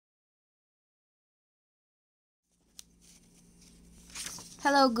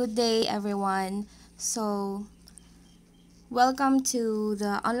Hello, good day everyone. Welcome to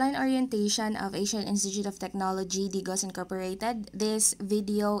the online orientation of Asian Institute of Technology-Digos Incorporated. This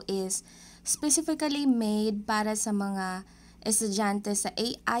video is specifically made para sa mga estudyante sa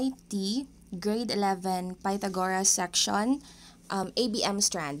AIT Grade 11 Pythagoras section, ABM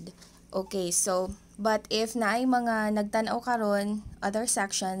strand. Okay, but if naay mga nagtanaw karon other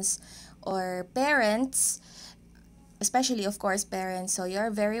sections or parents, especially of course parents, so you're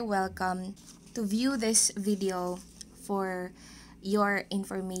very welcome to view this video for your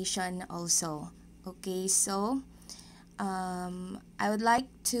information also. Okay, I would like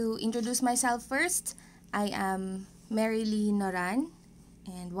to introduce myself first. I am Mary Lee Noran,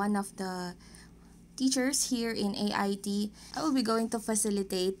 and one of the teachers here in AIT. I will be going to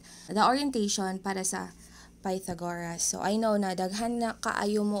facilitate the orientation para sa Pythagoras. So I know na daghan na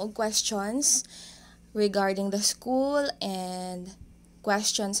kaayo mo og questions regarding the school and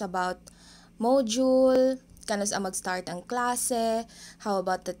questions about module, kano sa mag-start ang klase, how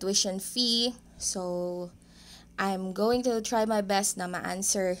about the tuition fee. So, I'm going to try my best na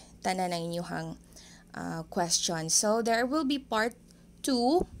ma-answer tanan ng inyong questions. So, there will be part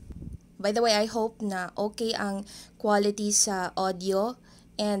 2. By the way, I hope na okay ang quality sa audio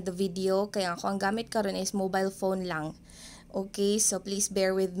and the video. Kaya ako ang gamit karon is mobile phone lang. Okay, so please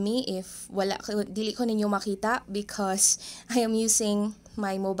bear with me if dili ko ninyo makita because I am using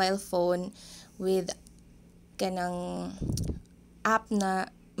my mobile phone with kanang app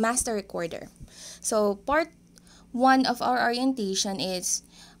na master recorder. So part 1 of our orientation is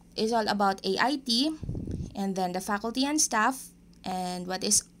all about AIT and then the faculty and staff and what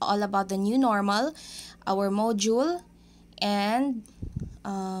is all about the new normal, our module, and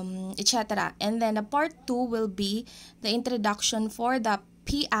etc. And then the part 2 will be the introduction for the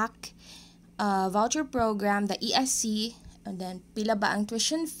PAC voucher program, the ESC, and then pila ba ang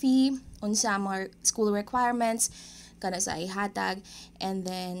tuition fee, unsa mga school requirements kana sa ihatag, and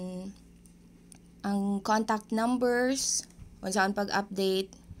then ang contact numbers, unsa ang pag-update,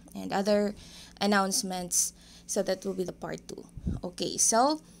 and other announcements. So that will be the part 2. Okay,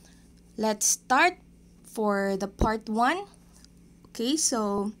 so let's start for the part 1. Okay,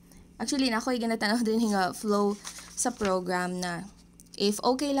 so actually na ako'y ginatanaw din nga flow sa program na if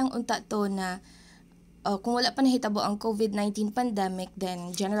okay lang unta to na kung wala pa nahitabo ang COVID-19 pandemic,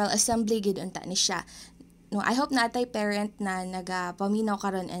 then General Assembly gid unta ni siya. No, I hope natay parent na nagapaminaw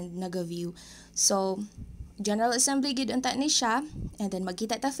karon and naga-view. So General Assembly gid unta ni siya, and then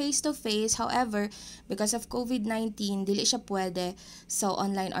magkita ta face to face. However, because of COVID-19 dili siya pwede, so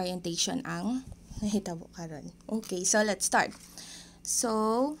online orientation ang nahitabo karon. Okay, so let's start.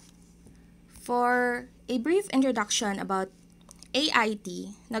 So, for a brief introduction about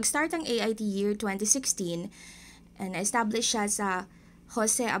AIT, nag-start ang AIT year 2016 and established siya sa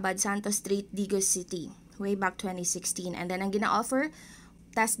Jose Abad Santos Street, Digos City, way back 2016. And then ang gina-offer,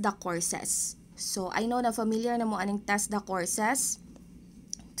 TESDA courses. So, I know na familiar na mo aning TESDA courses.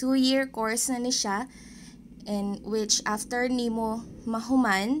 2-year course na ni siya, in which after nimo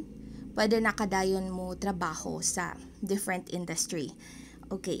mahuman, pwede nakadayon mo trabaho sa different industry.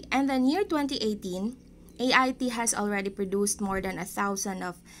 Okay, and then year 2018, AIT has already produced more than 1,000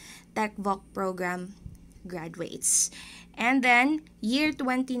 of TechVoc program graduates. And then year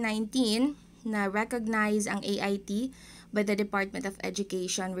 2019, na-recognize ang AIT by the Department of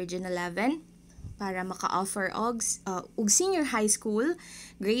Education Region 11 para maka-offer og senior high school,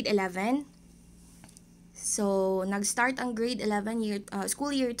 grade 11. So, nag-start ang grade 11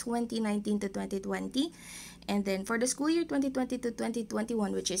 school year 2019 to 2020. And then, for the school year 2020 to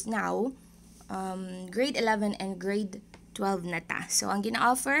 2021, which is now, grade 11 and grade 12 na ta. So, ang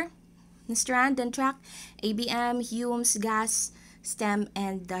gina-offer na strand and track, ABM, HUMS, GAS, STEM,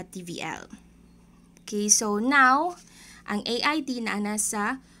 and the TVL. Okay, so now, ang AIT na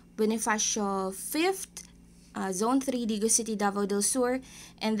nasa Bonifacio 5th, Zone 3, Digos City, Davao del Sur,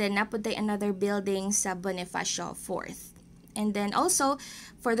 and then napunta another building sa Bonifacio 4th. And then also,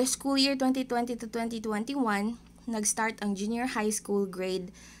 for the school year 2020 to 2021, nag-start ang junior high school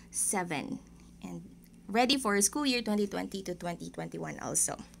grade 7. And ready for school year 2020 to 2021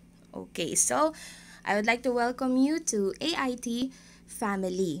 also. Okay, so I would like to welcome you to AIT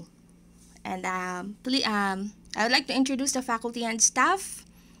family. And I would like to introduce the faculty and staff.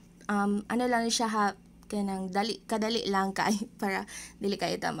 Ano lang siya ha, kanang kadali lang kay para dili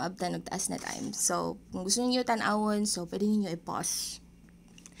kayo ta maabtan og taas na time. So, kung gusto niyo tan-awon, so pwede niyo i-pause.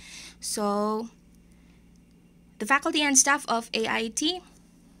 So, the faculty and staff of AIT,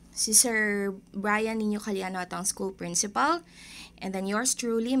 si Sir Brian Ninyo Caliano atang school principal, And then yours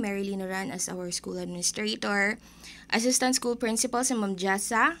truly, Marilyn Noran, as our school administrator. Assistant School Principal si Ma'am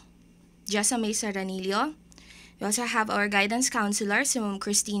Jessa May Saranillo. We also have our guidance counselor si Ma'am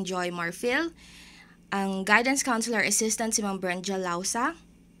Christine Joy Marfil. Ang guidance counselor assistant si Ma'am Brenda Lausa.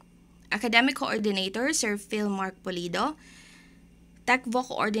 Academic coordinator Sir Phil Mark Polido.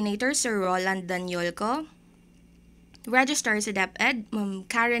 TechVoc coordinator Sir Roland Daniolco. Registrar sa DepEd Ma'am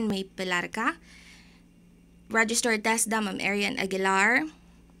Karen May Pilarca. Register TESDA Ma'am Arian Aguilar.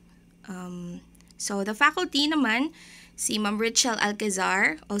 So the faculty naman, si Ma'am Richelle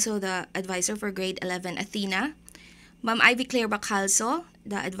Alcazar, also the advisor for grade 11 Athena. Ma'am Ivy Claire Bacalso,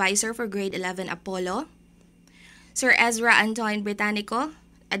 the advisor for grade 11 Apollo. Sir Ezra Antoine Britannico,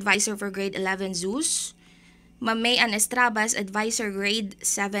 advisor for grade 11 Zeus. Ma'am May Ann Estrabas, advisor grade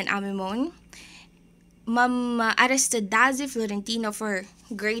 7 Amimon. Ma'am Aristidazi Florentino for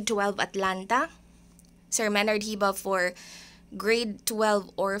grade 12 Atlanta. Sir Menard Hiba for grade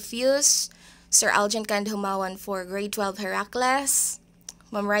 12 Orpheus. Sir Aljan Candhumawan for grade 12 Heracles.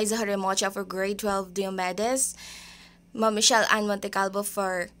 Ma'am Riza Harimocha for grade 12 Diomedes. Ma'am Michelle Ann Montecalvo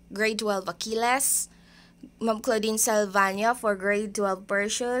for grade 12 Achilles. Ma'am Claudine Salvania for grade 12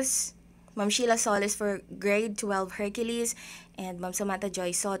 Perseus. Ma'am Sheila Solis for grade 12 Hercules. And Ma'am Samantha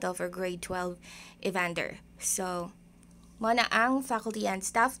Joy Soto for grade 12 Evander. So, muna ang faculty and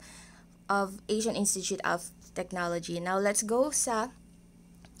staff of Asian Institute of Technology. Now, let's go sa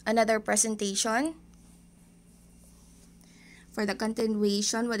another presentation. For the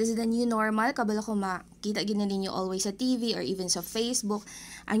continuation, what is the new normal? Kabalo ko makita gina ninyo always sa TV or even sa Facebook.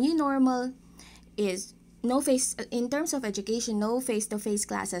 Ang new normal is in terms of education, no face-to-face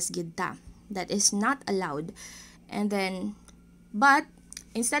classes gid ta. That is not allowed. And then, but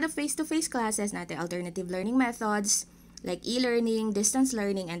instead of face-to-face classes, natin alternative learning methods like e-learning, distance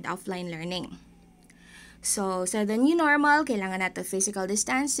learning, and offline learning. So, sa the new normal, kailangan natin physical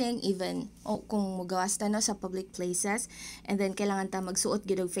distancing, even kung magawas ta no, sa public places. And then, kailangan ta magsuot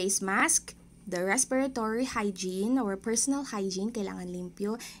gid og face mask. The respiratory hygiene or personal hygiene, kailangan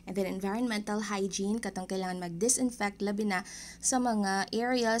limpyo. And then, environmental hygiene, katong kailangan mag-disinfect, labi na sa mga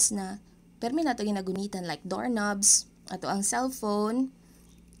areas na permi nato ginagunitan like doorknobs, ato ang cellphone.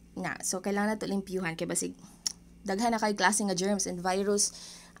 So, kailangan nato limpyuhan kay basig daghan na kay klase nga germs and virus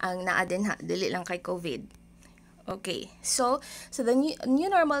ang naa din ha, dili lang kay COVID. Okay, so the new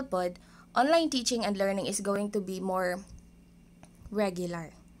normal pod, online teaching and learning is going to be more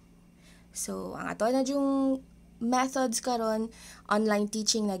regular. So, ang ato na yung methods karon, online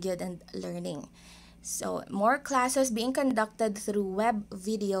teaching na gyud and learning. So, more classes being conducted through web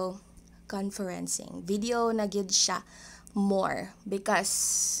video conferencing. Video na gyud siya more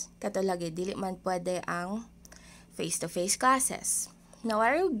because katulagi dili man pwede ang face-to-face classes. Now,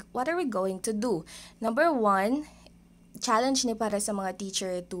 what are we going to do? Number 1, challenge ni para sa mga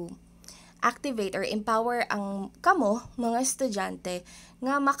teacher to activate or empower ang kamo, mga estudyante,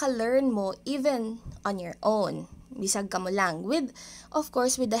 nga maka-learn mo even on your own. Bisag kamo lang. Of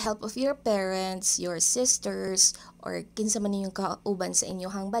course, with the help of your parents, your sisters, or kinsa man ninyong kauban sa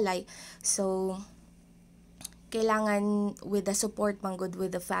inyong balay. So, kailangan with the support manggod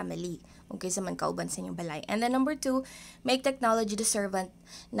with the family. Okay, sa man kauban sa inyong balay. And then number 2, make technology the servant,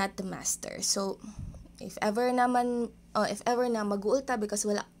 not the master. So, if ever na maguul ta because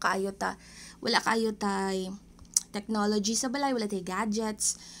wala kayo tay technology sa balay, wala tay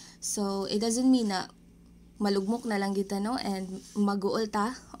gadgets. So, it doesn't mean na malugmok na lang kita, no? And maguul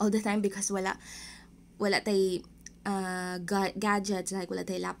ta all the time because wala tay gadgets, like wala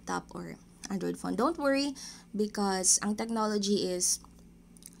tay laptop or Android phone. Don't worry because ang technology is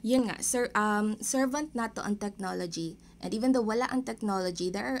yun nga, servant na to ang technology. And even though wala ang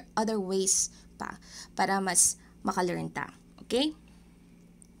technology, there are other ways pa para mas maka-learn ta. Okay?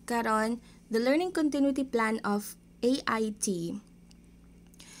 Karon, the learning continuity plan of AIT.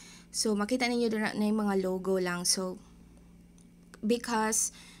 So, makita ninyo doon na yung mga logo lang. So, because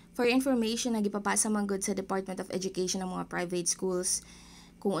for information, nagipapasa man good sa Department of Education ng mga private schools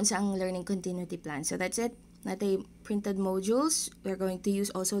kung unsa ang learning continuity plan. So, that's it. Natay printed modules. We're going to use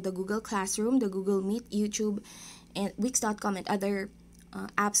also the Google Classroom, the Google Meet, YouTube, and Wix.com and other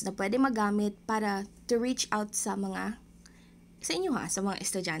apps na pwede magamit para to reach out sa inyo sa mga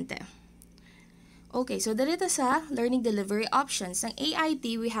estudyante. Okay, so dito sa learning delivery options ng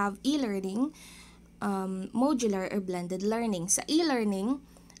AIT, we have e-learning, modular or blended learning. Sa e-learning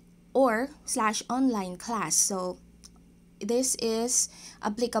or /online class. So, this is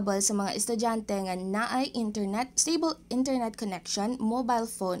applicable sa mga estudyante nga naay stable internet connection, mobile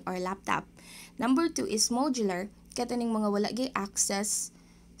phone, or laptop. Number 2 is modular, kataning mga wala gay access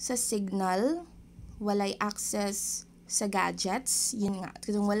sa signal, walay access sa gadgets, yun nga,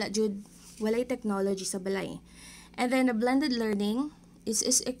 kasi walay technology sa balay. And then the blended learning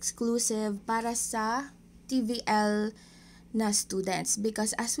is exclusive para sa TVL na students,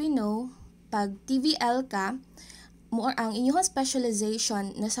 because as we know, pag TVL ka, more ang inyong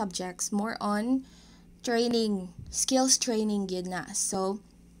specialization na subjects more on training, skills training yun na. So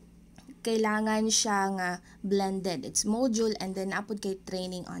kailangan siya nga blended. It's module and then napod kay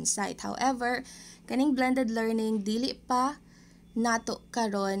training on site. However, kaning blended learning dili pa nato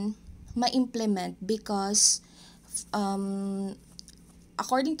karon ma-implement because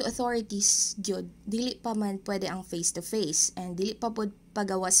according to authorities gyud dili pa man pwede ang face to face and dili pa pod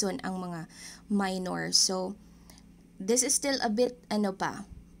pagawason ang mga minor. So this is still a bit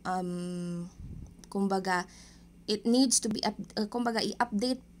kumbaga it needs to be kumbaga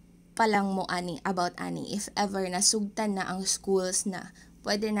i-update pa lang mo ani about ani if ever nasugtan na ang schools na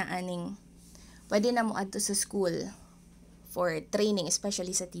pwede na mo adto sa school for training,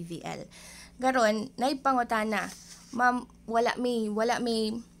 especially sa TVL. Garon naipangutana, ma'am, wala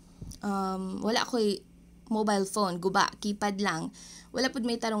ko'y mobile phone, guba, keypad lang. Wala pud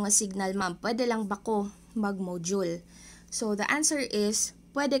may tarong nga signal, ma'am. Pwede lang ba ko mag-module? So the answer is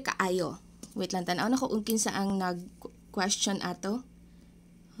pwede kaayo. Wait lang, tanaw na ko kung kinsa ang nag-question ato.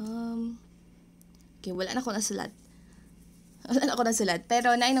 Okay, wala na ko nasulat.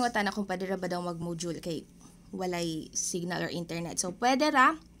 Pero nainangutan akong pwede ra ba daw mag-module kay walay signal or internet. So, pwede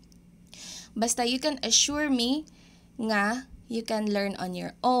ra. Basta you can assure me nga you can learn on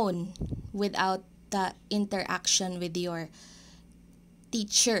your own without the interaction with your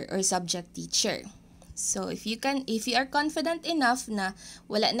teacher or subject teacher. So, if you are confident enough na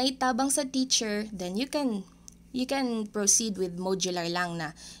wala na itabang sa teacher, then you can proceed with modular lang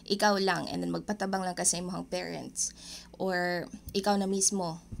na ikaw lang and then magpatabang lang ka sa imong parents or ikaw na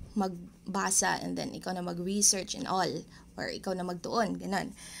mismo magbasa and then ikaw na mag-research and all or ikaw na magtuon,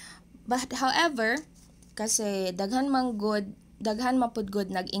 ganun. But however, kasi daghan mapud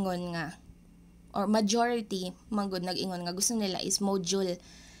good nag-ingon nga or majority manggod nag-ingon nga gusto nila is modular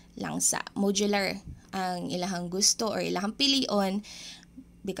ang ilahang gusto or ilahang pilion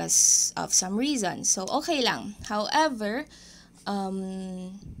because of some reason. So, okay lang. However,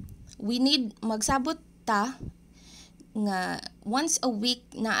 we need magsabot ta nga once a week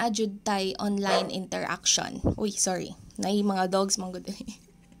na adjud tay online interaction. Uy, sorry. Nay mga dogs manggod.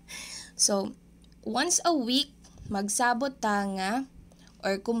 So, once a week magsabot ta nga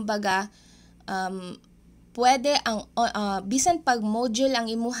or kumbaga pwede ang bisan pag module ang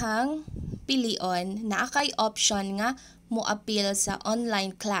imuhang pilion, naa kay option nga mo appeal sa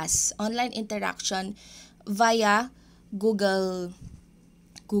online class, online interaction via Google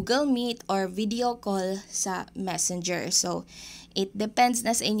Meet or video call sa Messenger. So, it depends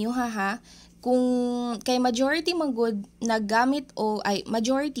na sa inyo ha. Kung kay majority magud naggamit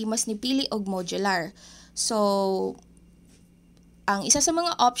majority mas nipili og modular. So, ang isa sa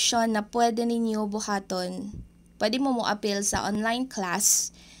mga option na pwede ninyo buhaton, pwede mo appeal sa online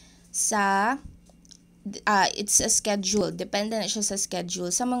class sa it's a schedule. Depende na siya sa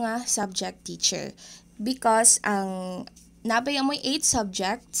schedule sa mga subject teacher. Because ang nabay amoy 8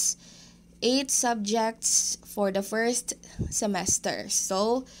 subjects for the first semester.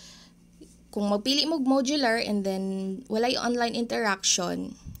 So, kung mapili mo modular and then walay online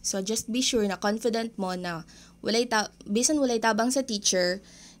interaction, so just be sure na confident mo na bisan walay tabang sa teacher,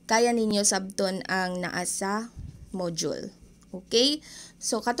 kaya ninyo sabton ang naa sa module. Okay?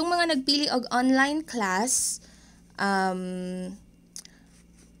 So, katong mga nagpili og online class,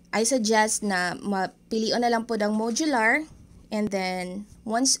 I suggest na mapilion na lang po ang modular and then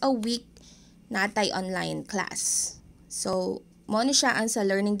once a week natay online class. So, mo ni siya ang sa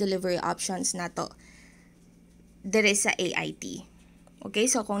learning delivery options nato dire sa AIT. Okay?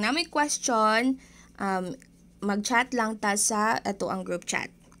 So, kung na may question, mag-chat lang ta sa ato ang group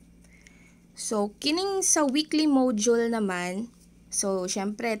chat. So, kining sa weekly module naman, so,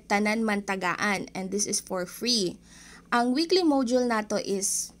 syempre, tanan man tagaan and this is for free. Ang weekly module nato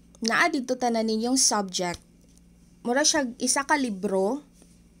is naa dito tanan ninyong subject. Mura siya isa ka libro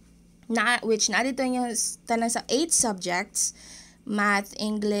which naa dito yung tanan sa 8 subjects, math,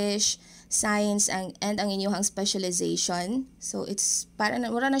 English, science, and ang inyong specialization. So, it's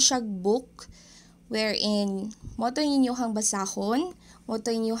mura na siya book wherein mo to inyong basahon, mo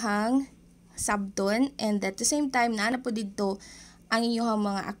to inyong sabton, and at the same time naa na po dito ang inyong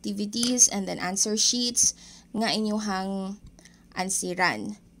mga activities and then answer sheets nga inyong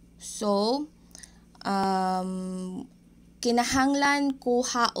ansiran. So, kinahanglan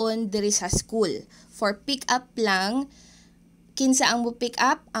kuhaon diri sa school. For pick up lang, kinsa ang mo pick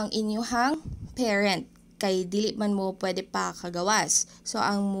up ang inyong parent. kay dili man mo pwede pa kagawas. So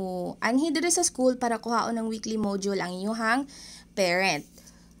ang mo anhi diri sa school para kuhaon ng weekly module ang inyong parent.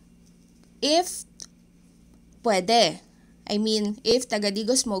 If pwede. I mean, if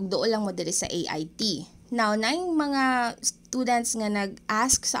taga-Digos mo, doon lang mo diri sa AIT. Now, na yung mga students nga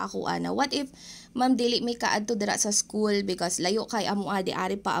nag-ask sa ako na, what if, ma'am, dili may kaadto dira sa school because layo kay amua, di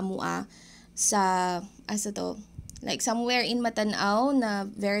ari pa amua sa, asa to, like somewhere in Matanao na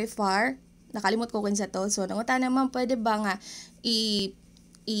very far, nakalimot ko kung sa to. So, nanguta naman, pwede ba nga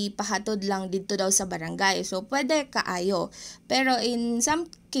ipahatod lang dito daw sa barangay. So, pwede kaayo. Pero in some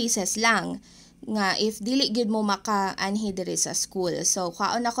cases lang, nga if dili gid mo maka-anhi diri sa school. So,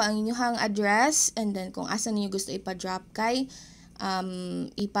 kaon ako ang inyong address and then kung asa niyo gusto ipa-drop kay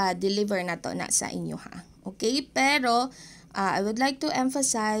ipa-deliver na to na sa inyo Okay? Pero, I would like to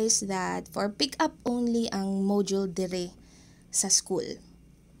emphasize that for pick up only ang module diri sa school.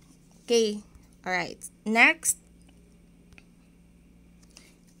 Okay? Alright. Next,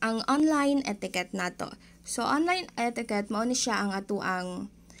 ang online etiquette nato. So, online etiquette, mao ni siya ang atuang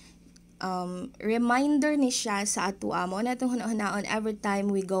reminder ni siya sa atua mo na itong hunaon every time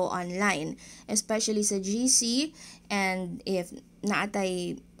we go online, especially sa GC and if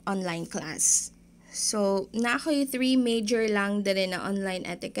naatay online class. So, naakoy 3 major lang din na online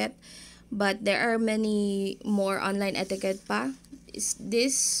etiquette, but there are many more online etiquette pa.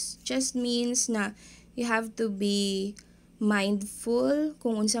 This just means na you have to be mindful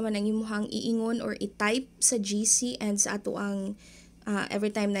kung unsa man ang imuhang iingon or i-type sa GC and sa atuang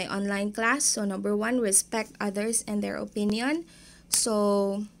every time na online class. So, number 1, respect others and their opinion.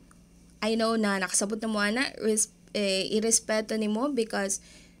 So, I know na nakasabot na mo na, irespeto ni mo because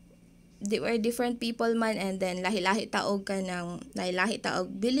they were different people man and then lahi-lahi taog ka ng, lahi-lahi taog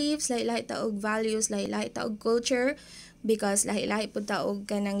beliefs, lahi-lahi taog values, lahi-lahi taog culture because lahi-lahi po taog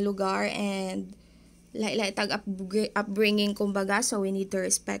ka ng lugar and lahi-lahi taog upbringing kumbaga. So, we need to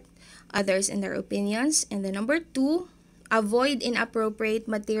respect others and their opinions. And then number 2, avoid inappropriate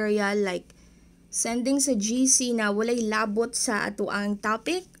material like sending sa GC na walay labot sa atuang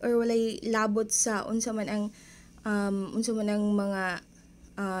topic or walay labot sa unsa man ang mga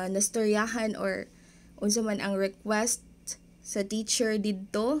nastoryahan or unsa man ang request sa teacher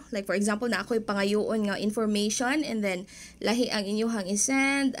didto. Like for example, na ako'y pangayoon nga information and then lahi ang inyong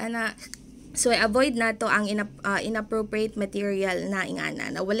i-send ana. So avoid nato ang inappropriate material na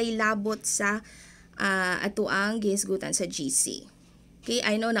ingana na walay labot sa atuang gihisgutan sa GC. Okay,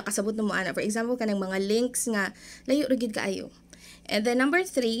 I know nakasabot na mo ana. For example, kanang mga links nga layo ra gid kaayo. And then number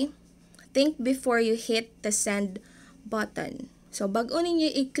 3, think before you hit the send button. So bag-o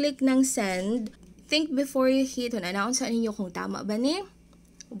ninyo i-click ng send, think before you hit, announce sa ninyo kung tama ba ni?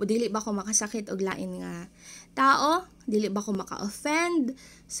 Dili ba ko makasakit og lain nga tao? Dili ba ko maka-offend?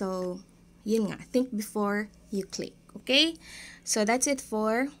 So, yun nga, think before you click. Okay? So that's it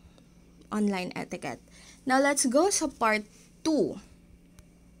for online etiquette. Now, let's go sa part 2.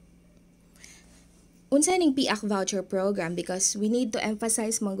 Unsa ning PIAC voucher program because we need to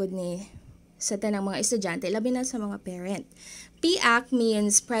emphasize magud ni sa tanang mga estudyante, labi na sa mga parent. PIAC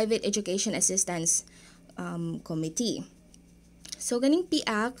means Private Education Assistance Committee. So, ganing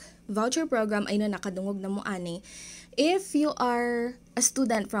PIAC voucher program ay nakadungog na mo ani. If you are a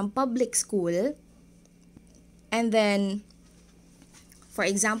student from public school and then, for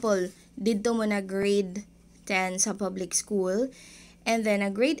example, dito mo na grade 10 sa public school and then a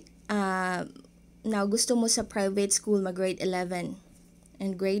grade now gusto mo sa private school mag-grade 11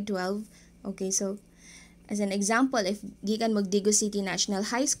 and grade 12. Okay, so as an example, if gikan mag-Digos City National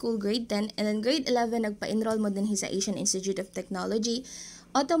High School grade 10 and then grade 11 nagpa-enroll mo din sa Asian Institute of Technology,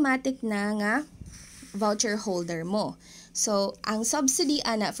 automatic na nga voucher holder mo. So ang subsidy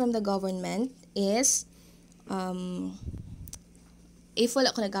ana from the government is if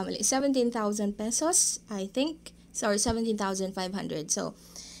wala ko nagkamali, 17,000 pesos, I think. Sorry, 17,500. So,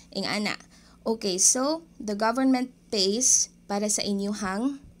 ana. Okay, so, the government pays para sa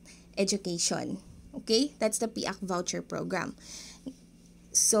inyong education. Okay? That's the PIAC voucher program.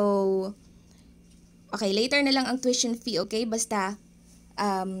 So, okay, later na lang ang tuition fee, okay? Basta,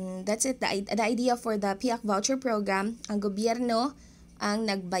 that's it. The idea for the PIAC voucher program, ang gobyerno ang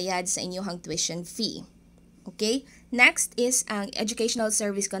nagbayad sa inyong tuition fee. Okay? Next is ang Educational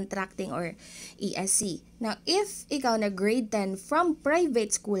Service Contracting or ESC. Now, if ikaw na grade 10 from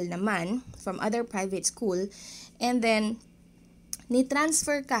private school naman, from other private school, and then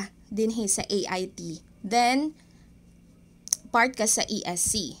ni-transfer ka din sa AIT, then part ka sa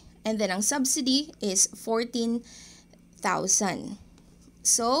ESC. And then ang subsidy is 14,000.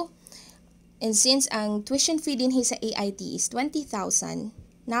 So, and since ang tuition fee din sa AIT is 20,000,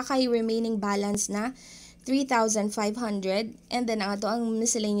 na kay remaining balance na 3,500, and then ang ato ang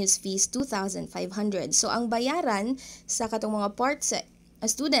miscellaneous fees 2,500. So ang bayaran sa katong mga parts sa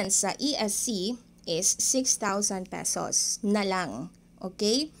students sa ESC is 6,000 pesos na lang.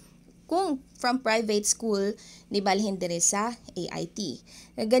 Okay? Kung from private school, nibalhin dire sa AIT.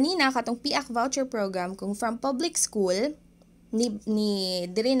 Ganina katong PIAC voucher program, kung from public school, ni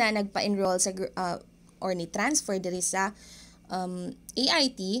dire na nagpa-enroll sa or ni transfer dire sa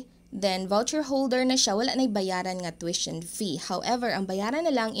AIT, then voucher holder na siya, wala na bayaran nga tuition fee. However, ang bayaran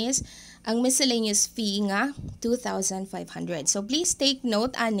na lang is ang miscellaneous fee nga 2,500. So please take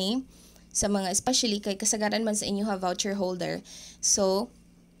note ani sa mga, especially kay kasagaran man sa inyo ha voucher holder. So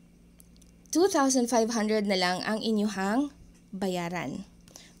 2,500 na lang ang inyuhang bayaran.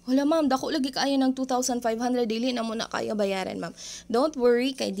 Wala ma'am, dako lagi kaayo ng 2,500, dili na mo na kaya bayaran ma'am. Don't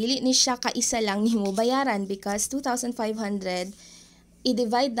worry, kay dili ni siya kaisa lang nimo bayaran because 2,500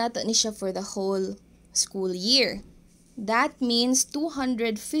 i-divide nato ni siya for the whole school year. That means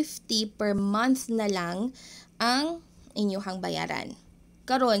 250 per month na lang ang inyuhang bayaran.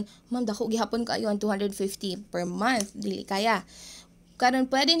 Karon, ma'am, dako gihapon kaayo ang 250 per month, dili kaya. Karon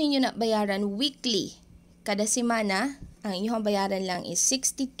pwede ninyo na bayaran weekly. Kada semana, ang inyong bayaran lang is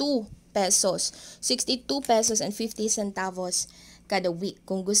 62 pesos. 62 pesos and 50 centavos kada week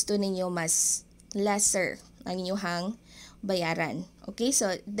kung gusto ninyo mas lesser ang inyong bayaran. Okay, so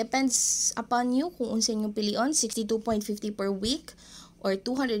depends upon you kung unsa inyong pilion, 62.50 per week or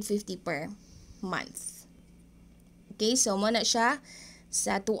 250 per month. Okay, so mo na siya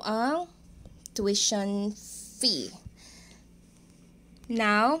sa tuang tuition fee.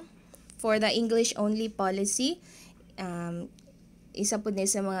 Now, for the English only policy, isa po din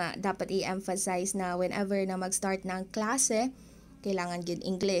sa mga dapat i-emphasize na whenever na mag-start ng klase, kailangan gid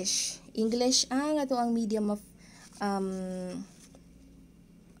English. English ang ato ang medium of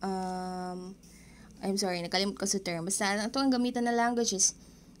I'm sorry, nakalimut ko sa term. Basta ato ang gamitan na language is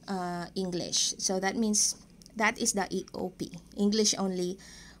English. So that means that is the EOP, English only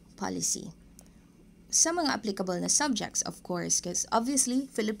policy. Sa mga applicable na subjects, of course, because obviously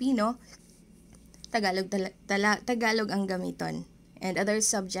Filipino, Tagalog ang gamiton, and other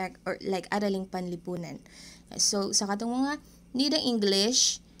subject or like araling panlipunan. So sa katong mga need ang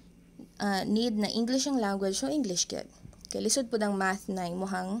English, need na English ang language, so English gyud. Kay lisod pud ang math na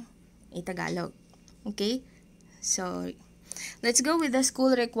imuhang i-Tagalog. Okay? So let's go with the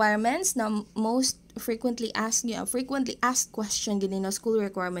school requirements na most frequently asked question gid no school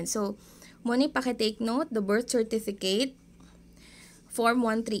requirements. So mo ni paki-take note, the birth certificate, form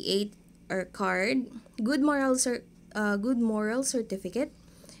 138 or card, good moral certificate,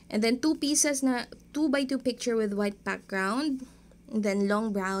 and then 2 pieces na 2x2 picture with white background, and then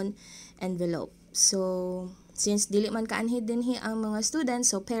long brown envelope. So since dili man kaanhid dinhi ang mga students,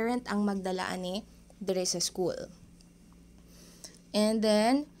 so parent ang magdala ani dire sa school. And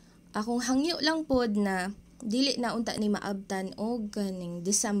then akong hangyo lang pod na dili na unta ni maabtan og kaning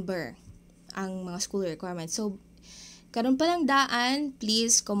December ang mga school requirements. So karon pa lang daan,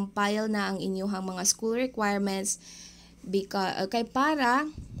 please compile na ang inyong mga school requirements because kay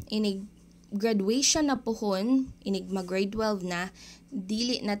para inig graduation na pohon, inig mag grade 12 na,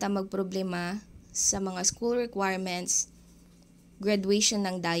 dili na ta magproblema sa mga school requirements, graduation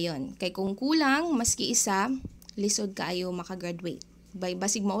ng dayon. Kay kung kulang maski isa, lisod kaayo makagraduate.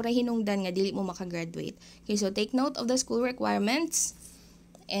 Basig maura hinungdan nga dili mo makagraduate. Okay, so take note of the school requirements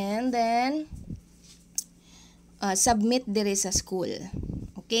and then submit dire sa school.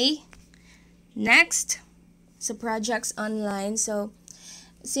 Okay? Next, sa projects online. So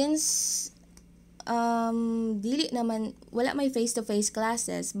since dili naman wala may face-to-face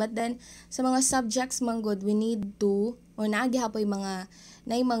classes, but then sa mga subjects man good, we need to or naagihapoy mga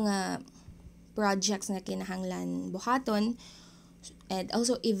projects na kinahanglan buhaton, and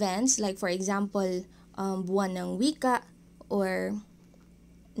also events like for example buwan ng wika or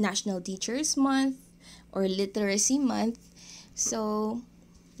National Teachers Month or Literacy Month. So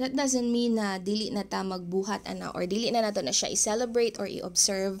that doesn't mean na dili na ta magbuhat ana or dili na nato na siya i-celebrate or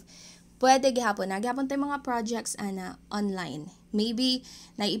i-observe. Pwede gihapon tayo mga projects ana online. Maybe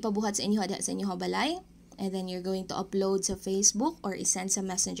na ipabuhat sa inyo sa inyo balay, and then you're going to upload sa Facebook or i-send sa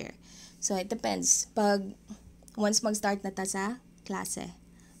Messenger. So it depends pag once mag-start na ta sa klase.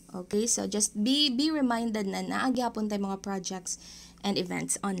 Okay, so just be reminded na naagyapon tayo mga projects and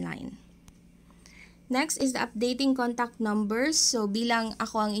events online. Next is the updating contact numbers. So bilang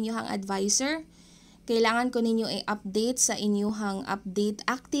ako ang inyong advisor, kailangan ko ninyo i-update sa inyong update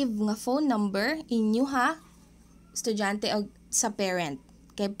active nga phone number inyo estudyante o sa parent.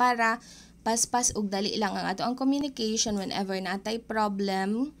 Kay para paspas ug dali lang ang ato ang communication whenever natay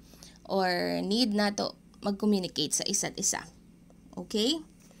problem or need nato mag-communicate sa isa't isa. Okay?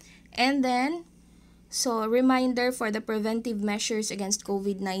 And then, so reminder for the preventive measures against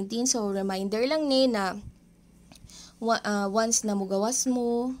COVID-19. So reminder lang ni na once na mugawas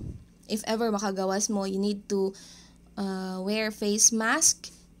mo, if ever makagawas mo, you need to wear face mask.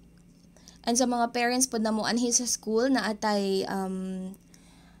 And sa mga parents po na mo anhi sa school na atay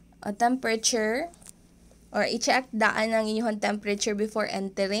a temperature or i-check daan ang inyong temperature before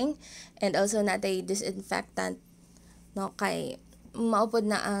entering, and also natay disinfectant no kay maupod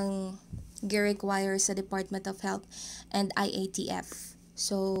na ang gi-require sa Department of Health and IATF.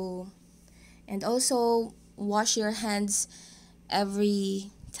 So, and also wash your hands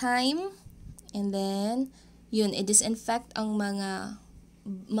every time, and then yun i-disinfect ang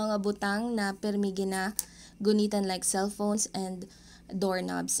mga butang na permigi na gunitan like cell phones and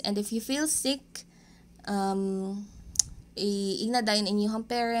doorknobs. And if you feel sick, ignadayon inyong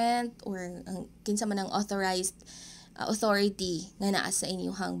parent or kinsa man ang authorized authority nga naa sa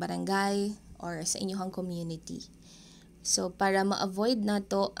inyong barangay or sa inyong community. So para ma-avoid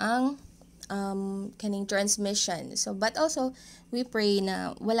nato ang kaning transmission. So but also we pray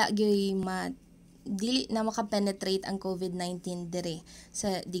na wala gyud dili na makapenetrate ang COVID-19 dire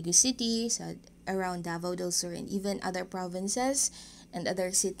sa Digos City, sa around Davao del Sur, and even other provinces and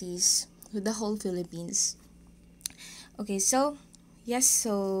other cities with the whole Philippines. Okay, so yes,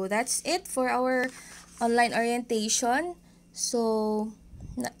 so that's it for our online orientation. So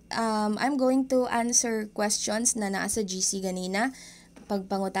I'm going to answer questions na nasa GC ganina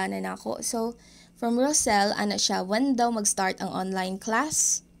pagpangutanan ako. So from Rosel, ana siya, when daw mag-start ang online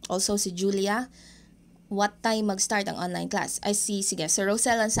class? Also si Julia, what time mag-start ang online class? I see, sige. So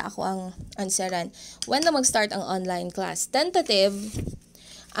Rosel, sa ako ang answeran. When daw mag-start ang online class? Tentative,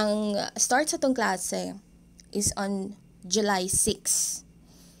 ang start sa tong klase is on July 6.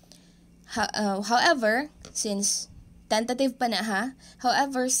 However, since tentative pa na ha,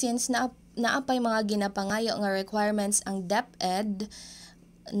 however, since naapay mga ginapangayo nga requirements ang DepEd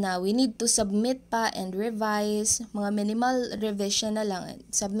na we need to submit pa and revise, mga minimal revision na lang,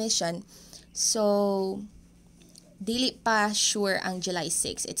 submission. So, dili pa sure ang July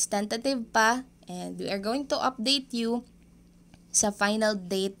 6. It's tentative pa, and we are going to update you sa final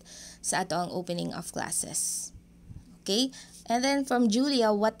date sa ato ang opening of classes. Okay? And then from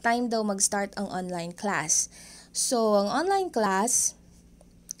Julia, what time daw mag-start ang online class? So, ang online class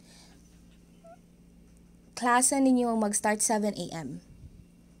ninyo mag-start 7 a.m.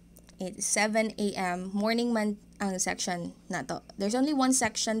 It's 7 a.m. Morning man ang section na to. There's only one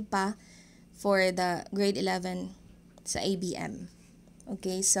section pa for the grade 11 sa ABM.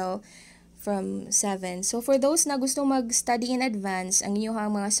 Okay, so from 7. So for those na gusto mag-study in advance, ang inyong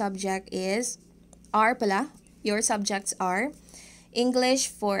mga subject is pala. Your subjects are English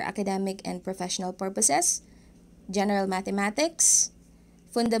for academic and professional purposes, General Mathematics,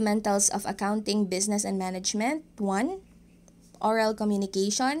 Fundamentals of Accounting, Business and Management, 1, Oral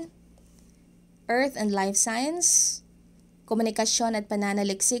Communication, Earth and Life Science, Komunikasyon at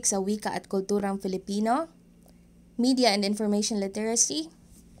Pananaliksik sa Wika at Kulturang Filipino, Media and Information Literacy,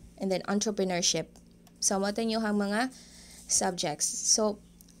 and then Entrepreneurship. So, mato nyo ang mga subjects. So,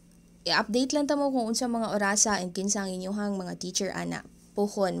 i-update lang tamo kung unsa mga orasa and kinsa ang inyong mga teacher ana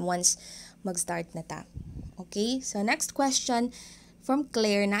puhon once mag-start na ta. Okay? So, next question from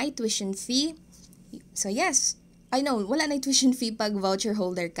Claire, na tuition fee. So, yes, I know, wala na tuition fee pag voucher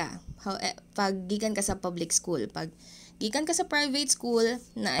holder ka. Pag gikan ka sa public school. Pag gikan ka sa private school,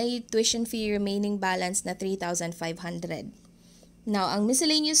 na ay tuition fee remaining balance na 3,500. Now, ang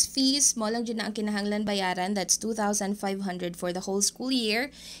miscellaneous fees, mo lang dyan na ang kinahanglan bayaran, that's 2,500 for the whole school year.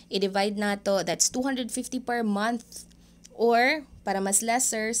 I-divide na to, that's 250 per month. Or, para mas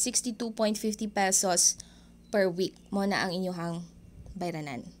lesser, 62.50 pesos per week. Mo na ang inyong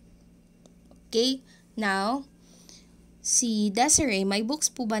bayranan. Okay? Now, si Desiree, may books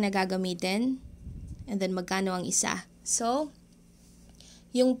po ba na gagamitin? And then, magkano ang isa? So,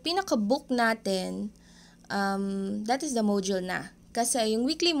 yung pinaka-book natin, that is the module na. Kasi yung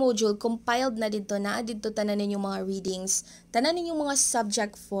weekly module, compiled na dito na dito tanan ninyong mga readings, tanan ninyong mga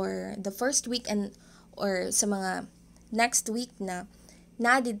subject for the first week or sa mga next week na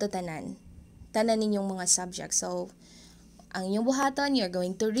dito tanan ninyong mga subject. So, ang inyong buhaton, you're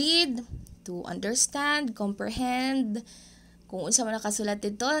going to read, to understand, comprehend, kung unsa man nakasulat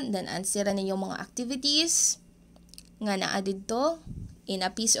dito, then answeran ninyong mga activities nga naa dito in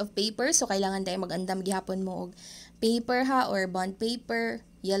a piece of paper. So, kailangan tayo mag-andam gihapon mo og paper or bond paper,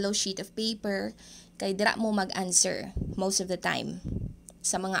 yellow sheet of paper, kay dira mo mag-answer most of the time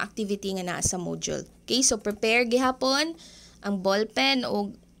sa mga activity nga naa sa module. Okay, so prepare gihapon ang ballpen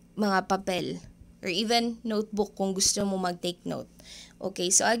o mga papel. or even notebook kung gusto mo mag-take note. Okay,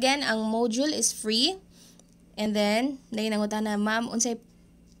 so again, ang module is free. And then, nangutan na, ma'am,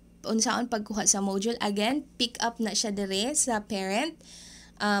 unsaon pagkuha sa module. Again, pick up na siya dire sa parent.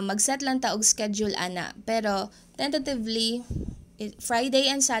 Mag-set lang ta og schedule ana. Pero, tentatively, Friday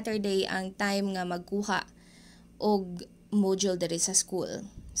and Saturday ang time nga magkuha og module dire sa school.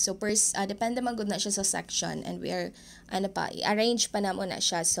 So, first, depende man gud na siya sa section and we are, i-arrange pa namo na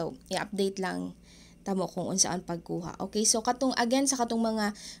siya. So, i-update lang tamo kung unsaan pagkuha. Okay, so again sa katong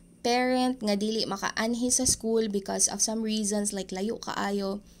mga parent nga dili makaanhi sa school because of some reasons like layo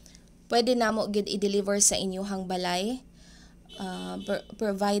kaayo, pwede namo gid i-deliver sa inyong balay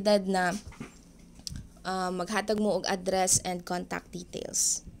provided na maghatag mo og address and contact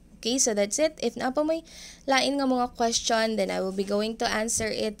details. Okay, so that's it. If na pa may lain nga mga question, then I will be going to answer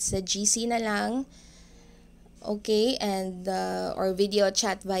it sa GC na lang. Okay, and or video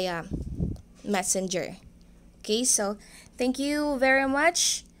chat via Messenger. Okay, so thank you very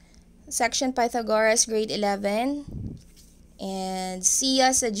much, Section Pythagoras grade 11, and see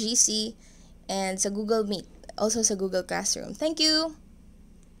ya sa GC and sa Google Meet, also sa Google Classroom. Thank you!